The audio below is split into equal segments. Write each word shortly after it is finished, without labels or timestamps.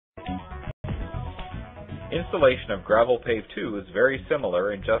Installation of Gravelpave2 is very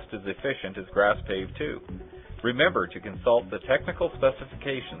similar and just as efficient as Gravelpave2. Remember to consult the technical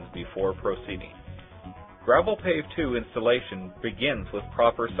specifications before proceeding. Gravelpave2 installation begins with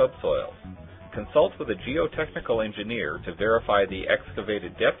proper subsoils. Consult with a geotechnical engineer to verify the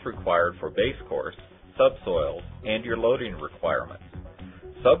excavated depth required for base course, subsoils, and your loading requirements.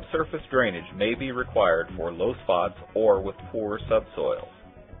 Subsurface drainage may be required for low spots or with poor subsoils.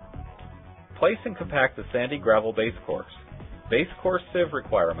 Place and compact the sandy gravel base course. Base course sieve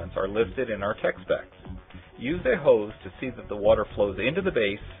requirements are listed in our tech specs. Use a hose to see that the water flows into the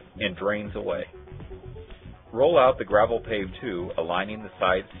base and drains away. Roll out the Gravelpave2, aligning the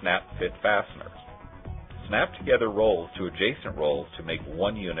side snap fit fasteners. Snap together rolls to adjacent rolls to make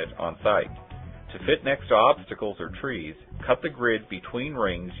one unit on site. To fit next to obstacles or trees, cut the grid between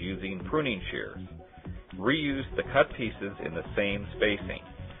rings using pruning shears. Reuse the cut pieces in the same spacing.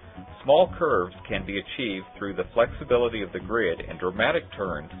 Small curves can be achieved through the flexibility of the grid, and dramatic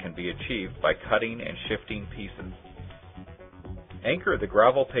turns can be achieved by cutting and shifting pieces. Anchor the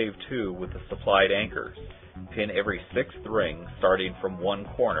Gravelpave2 with the supplied anchors. Pin every sixth ring starting from one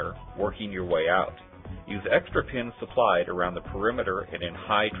corner, working your way out. Use extra pins supplied around the perimeter and in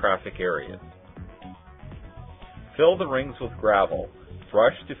high traffic areas. Fill the rings with gravel,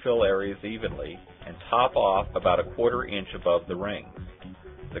 brush to fill areas evenly, and top off about a quarter inch above the rings.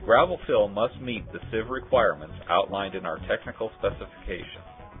 The gravel fill must meet the sieve requirements outlined in our technical specifications.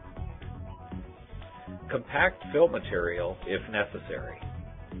 Compact fill material if necessary.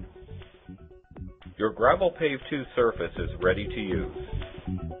 Your Gravelpave2 surface is ready to use.